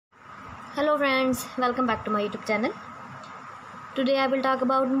Hello friends, welcome back to my YouTube channel. Today I will talk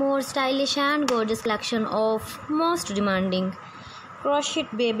about more stylish and gorgeous collection of most demanding crochet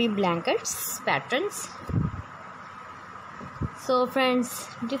baby blankets patterns. So friends,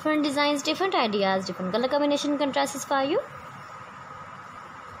 different designs, different ideas, different color combination contrasts for you.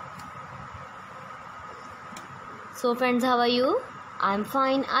 So friends, how are you? I'm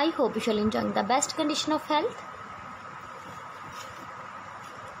fine. I hope you shall enjoy the best condition of health.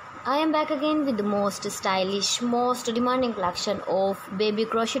 I am back again with the most stylish, most demanding collection of baby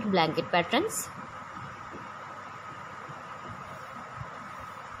crochet blanket patterns.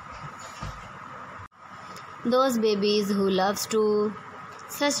 Those babies who loves to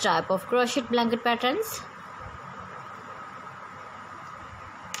such type of crochet blanket patterns.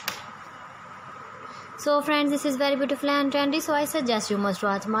 So friends, this is very beautiful and trendy, so I suggest you must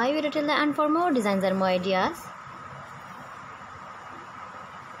watch my video till the end for more designs and more ideas.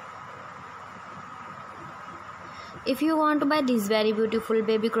 If you want to buy these very beautiful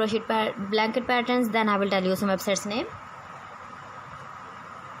baby crochet blanket patterns, then I will tell you some websites name.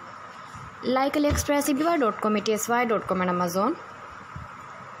 Like AliExpress, eBay.com, ETSY.com and Amazon.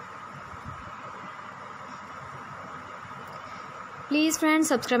 Please friends,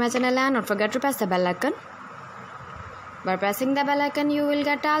 subscribe my channel and don't forget to press the bell icon. By pressing the bell icon, you will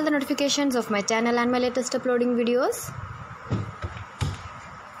get all the notifications of my channel and my latest uploading videos.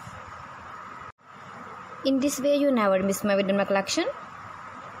 In this way, you never miss my video in my collection.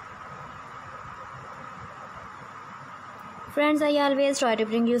 Friends, I always try to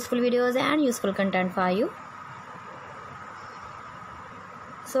bring useful videos and useful content for you.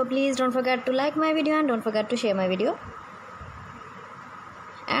 So please don't forget to like my video and don't forget to share my video.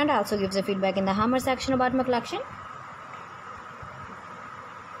 And also give the feedback in the hammer section about my collection.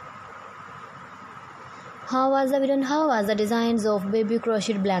 How was the video and how was the designs of baby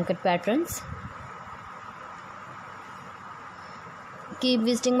crochet blanket patterns? Keep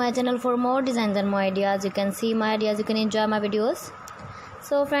visiting my channel for more designs and more ideas. You can see my ideas, you can enjoy my videos.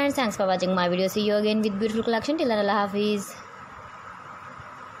 So friends, thanks for watching my video. See you again with beautiful collection. Till then, Allah Hafiz.